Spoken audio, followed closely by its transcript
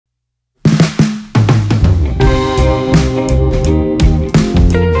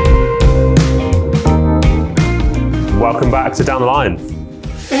factor down the line.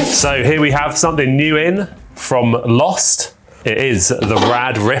 So here we have something new in from Lost. It is the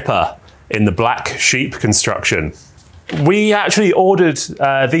Rad Ripper in the black sheep construction. We actually ordered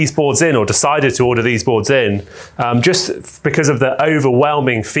these boards in, or decided to order these boards in, just because of the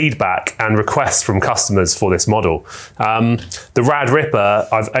overwhelming feedback and requests from customers for this model. The Rad Ripper,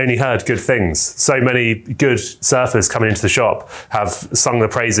 I've only heard good things. So many good surfers coming into the shop have sung the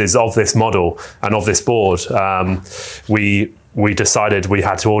praises of this model and of this board. We decided we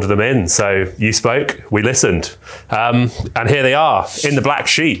had to order them in. So you spoke, we listened. And here they are in the black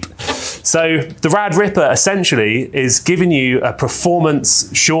sheep. So the Rad Ripper essentially is giving you a performance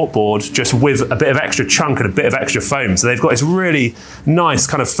shortboard just with a bit of extra chunk and a bit of extra foam. So they've got this really nice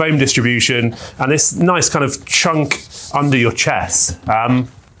kind of foam distribution and this nice kind of chunk under your chest.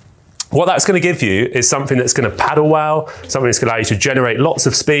 What that's going to give you is something that's going to paddle well, something that's going to allow you to generate lots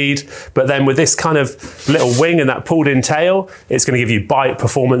of speed, but then with this kind of little wing and that pulled in tail, it's going to give you bite,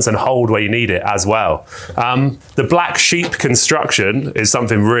 performance and hold where you need it as well. The black sheep construction is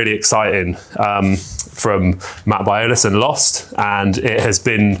something really exciting from Matt Biolis and Lost, and it has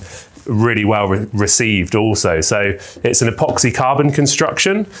been really well received also. So it's an epoxy carbon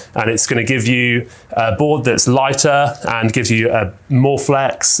construction, and it's going to give you a board that's lighter and gives you a more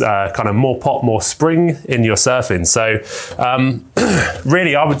flex, kind of more pop, more spring in your surfing. So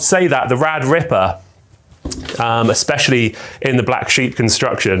really I would say that the Rad Ripper, especially in the black sheep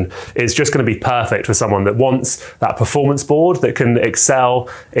construction, is just going to be perfect for someone that wants that performance board that can excel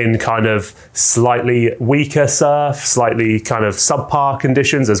in kind of slightly weaker surf, slightly kind of subpar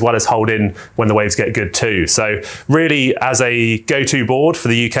conditions, as well as hold in when the waves get good too. So really, as a go-to board for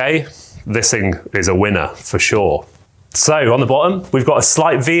the UK, this thing is a winner for sure. So on the bottom, we've got a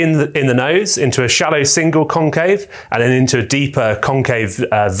slight V in the nose, into a shallow single concave, and then into a deeper concave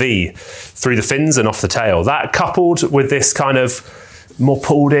V through the fins and off the tail. That coupled with this kind of more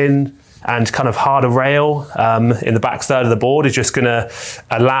pulled in and kind of harder rail in the back third of the board is just gonna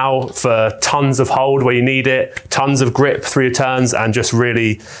allow for tons of hold where you need it, tons of grip through your turns, and just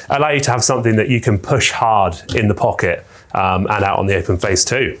really allow you to have something that you can push hard in the pocket and out on the open face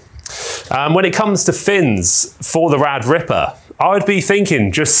too. When it comes to fins for the Rad Ripper, I would be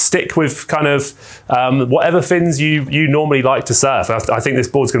thinking just stick with kind of whatever fins you normally like to surf. I think this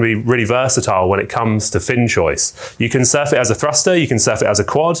board's going to be really versatile when it comes to fin choice. You can surf it as a thruster, you can surf it as a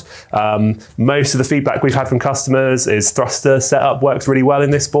quad. Most of the feedback we've had from customers is thruster setup works really well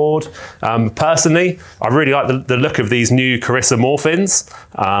in this board. Personally, I really like the look of these new Carissa Moore fins.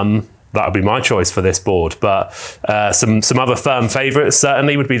 That would be my choice for this board, but some other firm favourites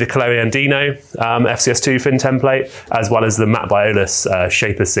certainly would be the Chloe Andino FCS2 fin template, as well as the Matt Biolis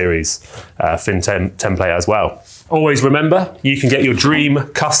Shaper Series fin template as well. Always remember, you can get your dream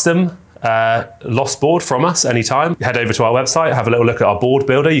custom Lost board from us anytime. Head over to our website, have a little look at our board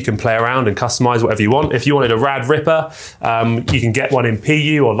builder. You can play around and customize whatever you want. If you wanted a Rad Ripper, you can get one in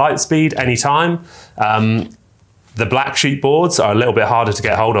PU or Lightspeed anytime. The black sheep boards are a little bit harder to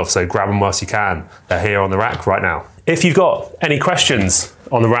get hold of, so grab them whilst you can. They're here on the rack right now. If you've got any questions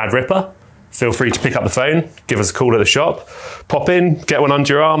on the Rad Ripper, feel free to pick up the phone, give us a call at the shop, pop in, get one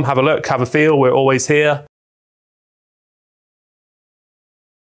under your arm, have a look, have a feel. We're always here.